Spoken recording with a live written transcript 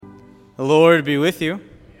The Lord be with you.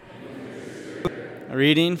 A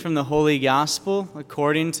reading from the Holy Gospel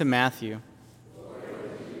according to Matthew.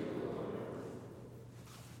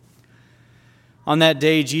 On that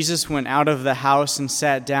day, Jesus went out of the house and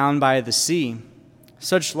sat down by the sea.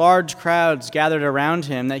 Such large crowds gathered around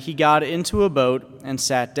him that he got into a boat and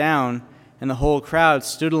sat down, and the whole crowd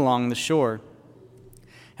stood along the shore.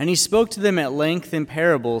 And he spoke to them at length in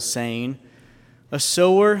parables, saying, A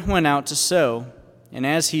sower went out to sow, and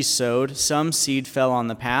as he sowed, some seed fell on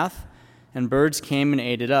the path, and birds came and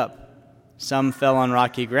ate it up. Some fell on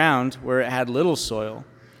rocky ground, where it had little soil.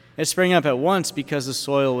 It sprang up at once because the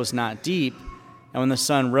soil was not deep, and when the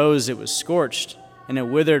sun rose it was scorched, and it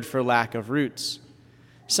withered for lack of roots.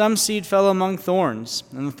 Some seed fell among thorns,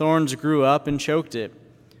 and the thorns grew up and choked it.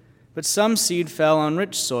 But some seed fell on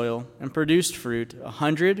rich soil and produced fruit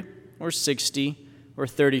 100 or 60 or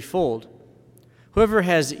 30-fold. Whoever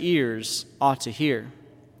has ears ought to hear.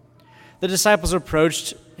 The disciples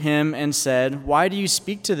approached him and said, Why do you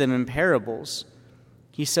speak to them in parables?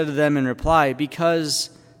 He said to them in reply, Because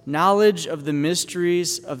knowledge of the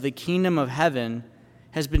mysteries of the kingdom of heaven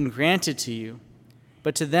has been granted to you,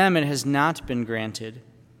 but to them it has not been granted.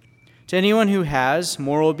 To anyone who has,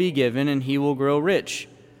 more will be given, and he will grow rich.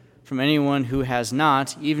 From anyone who has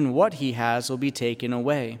not, even what he has will be taken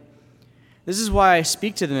away. This is why I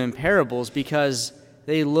speak to them in parables, because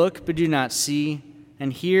they look but do not see,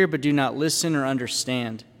 and hear but do not listen or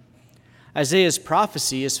understand. Isaiah's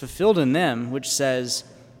prophecy is fulfilled in them, which says,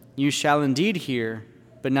 You shall indeed hear,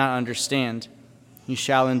 but not understand. You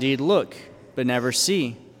shall indeed look, but never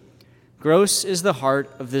see. Gross is the heart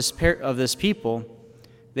of this people.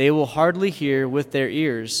 They will hardly hear with their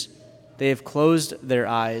ears. They have closed their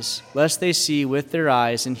eyes, lest they see with their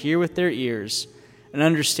eyes and hear with their ears, and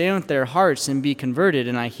understand with their hearts and be converted,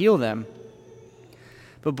 and I heal them.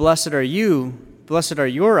 But blessed are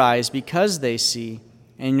your eyes because they see,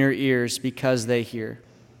 and your ears because they hear.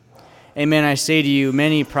 Amen, I say to you,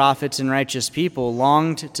 many prophets and righteous people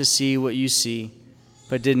longed to see what you see,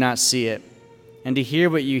 but did not see it, and to hear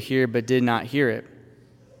what you hear, but did not hear it.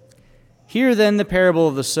 Hear then the parable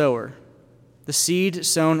of the sower. The seed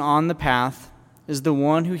sown on the path is the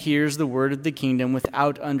one who hears the word of the kingdom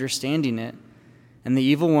without understanding it, and the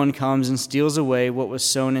evil one comes and steals away what was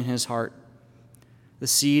sown in his heart. The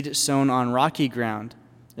seed sown on rocky ground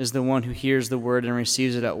is the one who hears the word and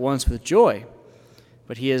receives it at once with joy,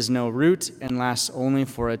 but he has no root and lasts only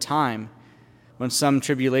for a time. When some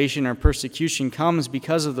tribulation or persecution comes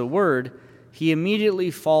because of the word, he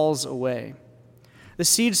immediately falls away. The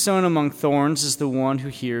seed sown among thorns is the one who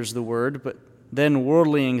hears the word, but then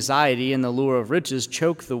worldly anxiety and the lure of riches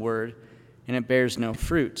choke the word, and it bears no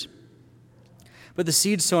fruit. But the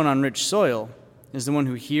seed sown on rich soil is the one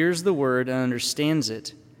who hears the word and understands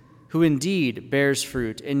it, who indeed bears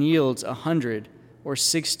fruit and yields 100 or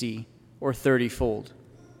 60 or 30-fold.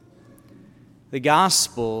 The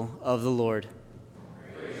Gospel of the Lord.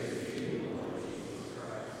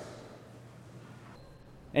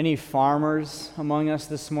 Any farmers among us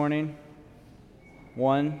this morning?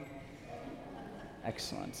 One?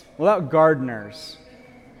 Excellent. What about gardeners?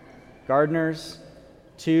 Gardeners?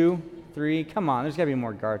 2, 3? Come on, there's got to be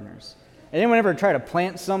more gardeners. Anyone ever try to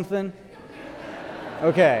plant something?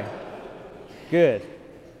 Okay, good.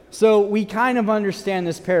 So we kind of understand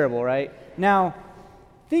this parable, right? Now,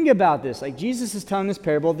 think about this. Like, Jesus is telling this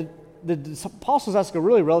parable. The apostles ask a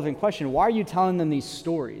really relevant question. Why are you telling them these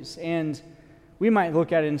stories? And we might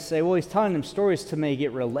look at it and say, well, he's telling them stories to make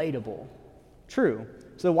it relatable. True.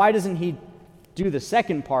 So why doesn't he do the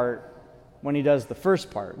second part when he does the first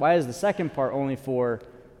part? Why is the second part only for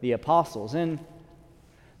the apostles? And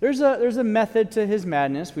there's a method to his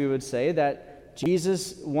madness, we would say, that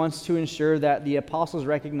Jesus wants to ensure that the apostles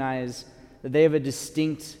recognize that they have a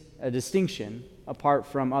distinction apart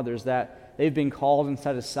from others, that they've been called and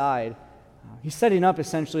set aside. He's setting up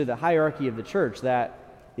essentially the hierarchy of the church, that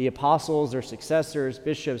the apostles, their successors,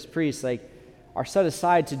 bishops, priests, are set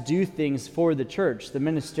aside to do things for the church, the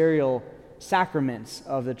ministerial sacraments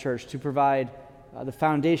of the church, to provide the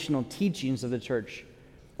foundational teachings of the church.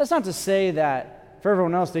 That's not to say that for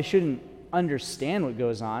everyone else they shouldn't understand what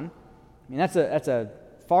goes on. I mean, that's a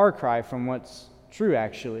far cry from what's true,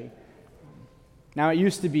 actually. Now, it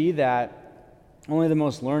used to be that only the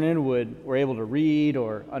most learned were able to read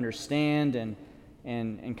or understand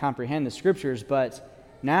and comprehend the Scriptures, but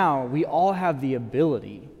now we all have the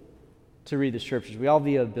ability to read the Scriptures. We all have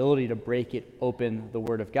the ability to break it open, the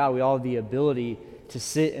Word of God. We all have the ability to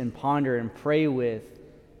sit and ponder and pray with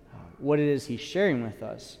what it is He's sharing with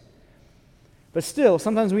us. But still,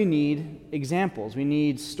 sometimes we need examples. We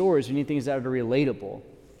need stories. We need things that are relatable.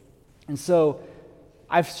 And so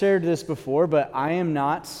I've shared this before, but I am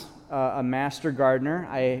not a master gardener.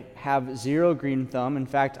 I have zero green thumb. In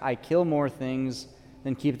fact, I kill more things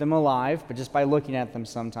than keep them alive, but just by looking at them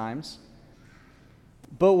sometimes.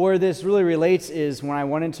 But where this really relates is when I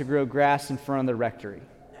wanted to grow grass in front of the rectory.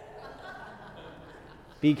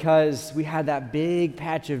 Because we had that big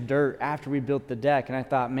patch of dirt after we built the deck, and I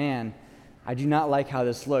thought, man, I do not like how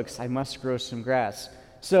this looks. I must grow some grass.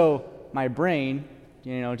 So my brain,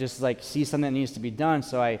 just like see something that needs to be done,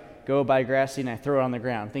 so I go buy grass seed and I throw it on the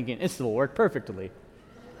ground, thinking this will work perfectly.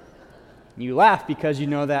 You laugh because you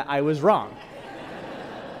know that I was wrong.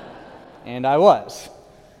 And I was.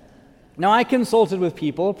 Now, I consulted with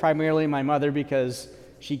people, primarily my mother, because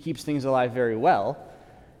she keeps things alive very well.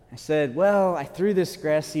 I said, well, I threw this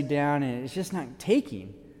grass seed down and it's just not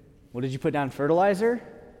taking. Well, did you put down fertilizer?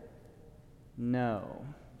 No.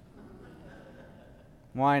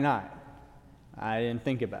 Why not? I didn't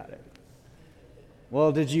think about it.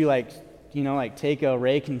 Well, did you take a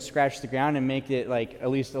rake and scratch the ground and make it at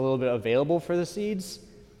least a little bit available for the seeds?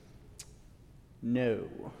 No.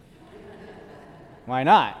 Why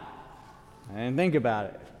not? I didn't think about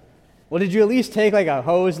it. Well, did you at least take a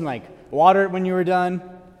hose and water it when you were done?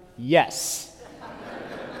 Yes.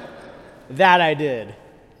 That I did.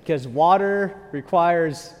 Because water is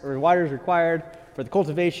required for the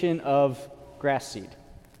cultivation of grass seed.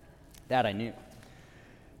 That I knew.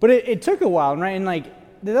 But it took a while, right? And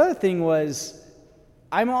the other thing was,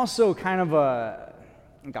 I'm also kind of a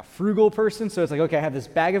frugal person, so it's okay, I have this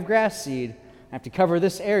bag of grass seed, I have to cover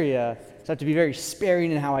this area, so I have to be very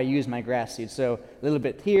sparing in how I use my grass seed. So a little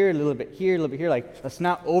bit here, a little bit here, a little bit here, let's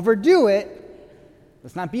not overdo it,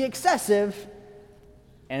 let's not be excessive.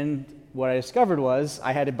 And what I discovered was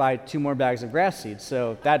I had to buy 2 more bags of grass seed,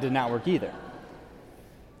 so that did not work either.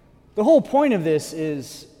 The whole point of this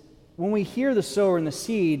is, when we hear the sower and the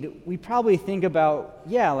seed, we probably think about,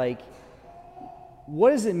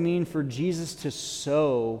 what does it mean for Jesus to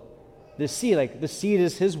sow the seed? The seed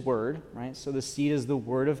is his word, right? So the seed is the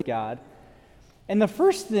word of God. And the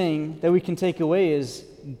first thing that we can take away is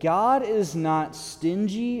God is not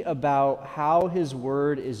stingy about how his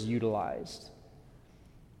word is utilized.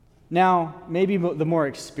 Now, maybe the more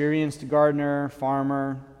experienced gardener,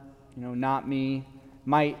 farmer, not me,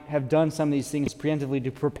 might have done some of these things preemptively to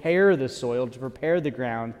prepare the soil, to prepare the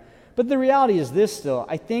ground. But the reality is this still.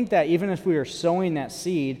 I think that even if we are sowing that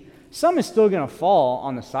seed, some is still going to fall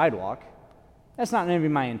on the sidewalk. That's not maybe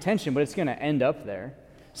my intention, but it's going to end up there.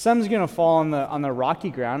 Some's going to fall on the rocky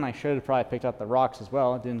ground. I should have probably picked up the rocks as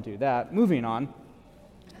well. I didn't do that. Moving on.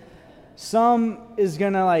 Some is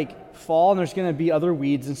going to fall, and there's going to be other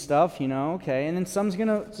weeds and stuff, okay. And then some's going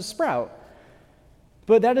to sprout.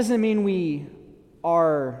 But that doesn't mean we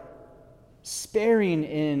are sparing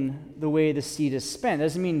in the way the seed is spent. It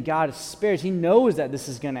doesn't mean God spares. He knows that this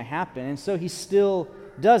is going to happen, and so he still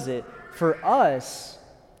does it. For us,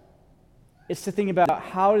 it's to think about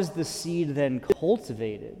how is the seed then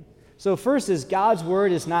cultivated. So first is God's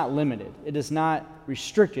word is not limited. It is not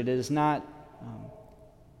restricted. It is not,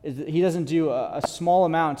 he doesn't do a small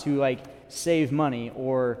amount to save money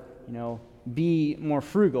or, be more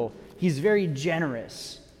frugal. He's very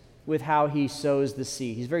generous with how he sows the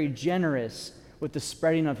seed. He's very generous with the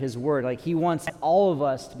spreading of his word. He wants all of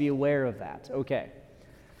us to be aware of that. Okay.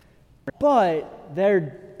 But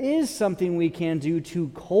there is something we can do to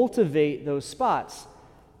cultivate those spots.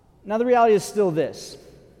 Now, the reality is still this.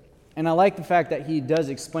 And I like the fact that he does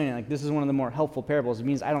explain it. This is one of the more helpful parables. It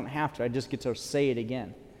means I don't have to. I just get to say it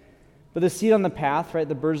again. But the seed on the path, right,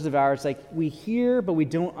 the birds devour, it's we hear, but we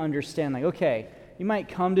don't understand. Okay, you might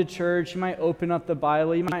come to church, you might open up the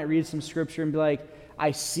Bible, you might read some scripture and be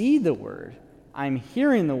I see the word, I'm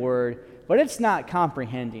hearing the word, but it's not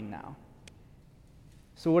comprehending now.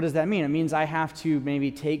 So what does that mean? It means I have to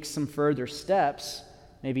maybe take some further steps,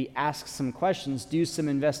 maybe ask some questions, do some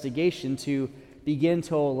investigation to begin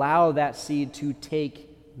to allow that seed to take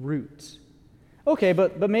root. Okay,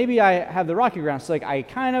 but maybe I have the rocky ground, so I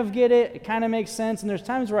kind of get it, it kind of makes sense, and there's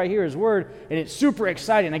times where I hear his word, and it's super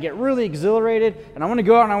exciting, I get really exhilarated, and I want to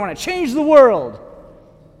go out and I want to change the world.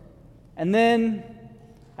 And then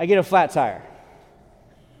I get a flat tire.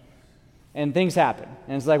 And things happen.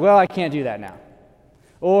 And it's well, I can't do that now.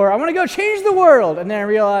 Or I want to go change the world, and then I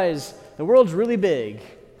realize the world's really big,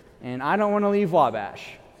 and I don't want to leave Wabash.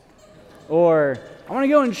 Or I want to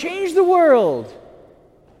go and change the world,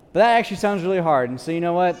 but that actually sounds really hard, and so you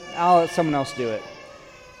know what? I'll let someone else do it.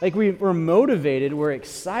 We're motivated, we're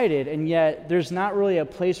excited, and yet there's not really a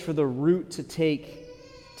place for the root to take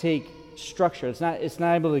structure. It's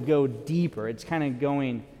not able to go deeper. It's kind of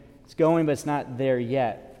going, but it's not there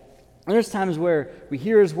yet. And there's times where we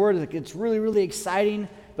hear his word, it's really, really exciting,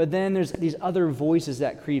 but then there's these other voices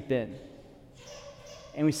that creep in.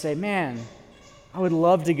 And we say, man, I would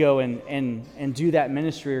love to go and do that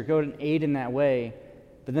ministry or go and aid in that way.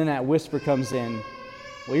 But then that whisper comes in,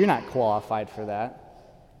 well, you're not qualified for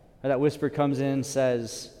that. Or that whisper comes in and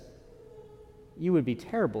says, you would be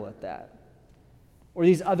terrible at that. Or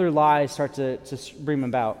these other lies start to bring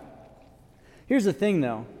about. Here's the thing,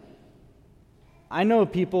 though. I know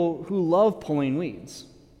people who love pulling weeds.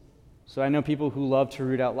 So I know people who love to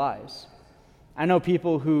root out lies. I know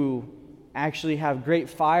people who actually have great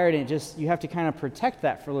fire, and you have to kind of protect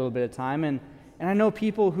that for a little bit of time. And I know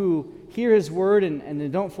people who hear his word and they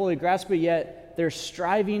don't fully grasp it, yet they're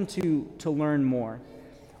striving to learn more.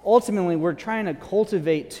 Ultimately, we're trying to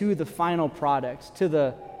cultivate to the final product, to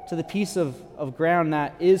the piece of ground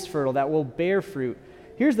that is fertile, that will bear fruit.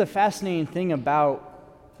 Here's the fascinating thing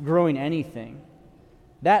about growing anything.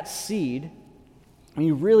 That seed, when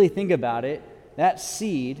you really think about it, that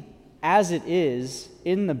seed, as it is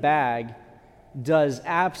in the bag, does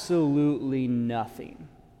absolutely nothing.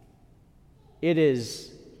 It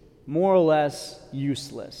is more or less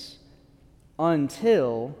useless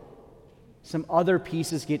until some other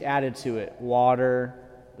pieces get added to it. Water,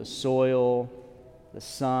 the soil, the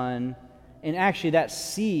sun. And actually that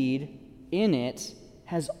seed in it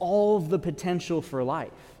has all of the potential for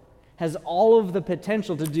life. Has all of the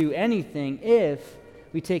potential to do anything if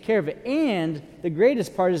we take care of it. And the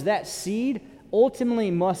greatest part is that seed ultimately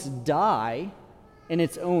must die in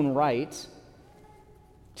its own right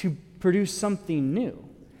to produce something new.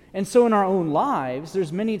 And so in our own lives,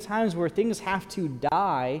 there's many times where things have to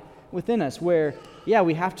die within us, where,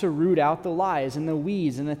 we have to root out the lies and the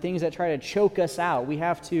weeds and the things that try to choke us out. We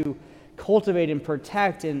have to cultivate and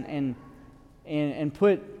protect and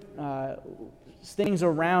put things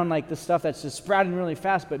around, like the stuff that's just sprouting really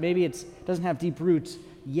fast, but maybe it doesn't have deep roots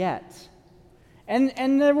yet.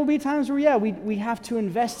 And there will be times where, we have to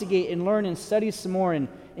investigate and learn and study some more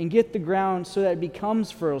and get the ground so that it becomes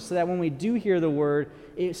fertile, so that when we do hear the word,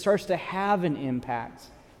 it starts to have an impact.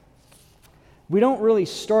 We don't really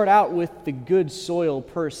start out with the good soil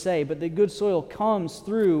per se, but the good soil comes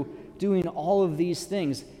through doing all of these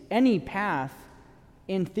things. Any path,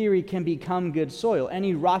 in theory, can become good soil.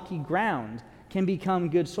 Any rocky ground can become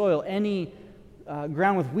good soil. Any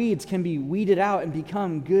ground with weeds can be weeded out and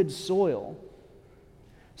become good soil.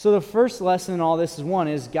 So the first lesson in all this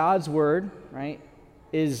is God's word, right,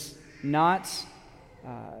 is not,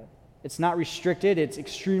 it's not restricted. It's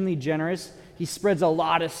extremely generous. He spreads a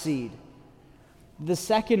lot of seed. The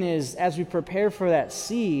second is, as we prepare for that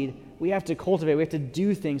seed, we have to cultivate. We have to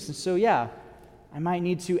do things. And so, I might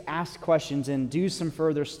need to ask questions and do some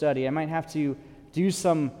further study. I might have to do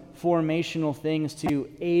some formational things to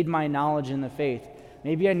aid my knowledge in the faith.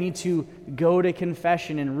 Maybe I need to go to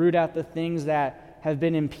confession and root out the things that have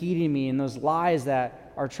been impeding me and those lies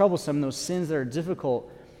that are troublesome, those sins that are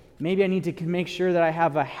difficult. Maybe I need to make sure that I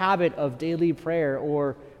have a habit of daily prayer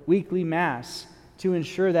or weekly mass to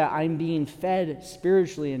ensure that I'm being fed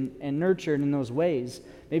spiritually and nurtured in those ways.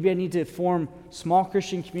 Maybe I need to form small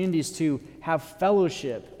Christian communities to have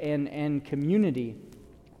fellowship and community.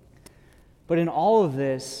 But in all of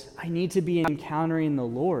this, I need to be encountering the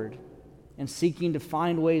Lord and seeking to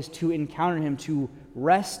find ways to encounter Him, to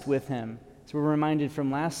rest with Him. So we're reminded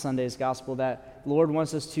from last Sunday's gospel that the Lord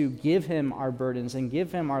wants us to give Him our burdens and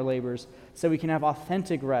give Him our labors so we can have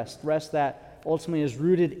authentic rest that ultimately is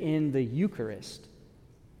rooted in the Eucharist.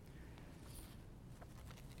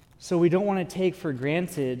 So we don't want to take for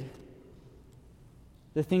granted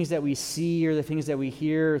the things that we see or the things that we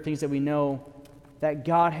hear or things that we know that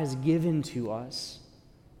God has given to us.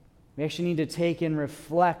 We actually need to take and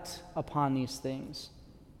reflect upon these things.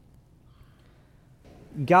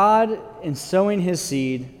 God, in sowing His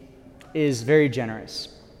seed, is very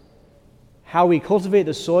generous. How we cultivate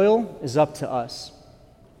the soil is up to us.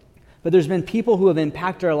 But there's been people who have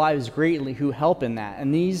impacted our lives greatly who help in that,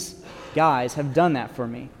 and these guys have done that for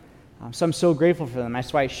me. So I'm so grateful for them.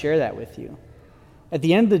 That's why I share that with you. At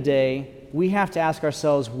the end of the day, we have to ask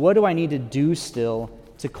ourselves, what do I need to do still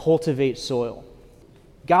to cultivate soil?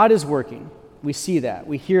 God is working. We see that.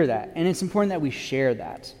 We hear that. And it's important that we share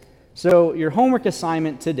that. So your homework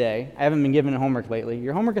assignment today, I haven't been given homework lately,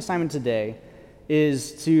 your homework assignment today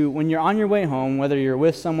is to, when you're on your way home, whether you're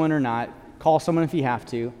with someone or not, call someone if you have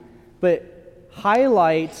to, but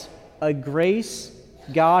highlight a grace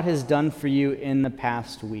God has done for you in the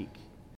past week.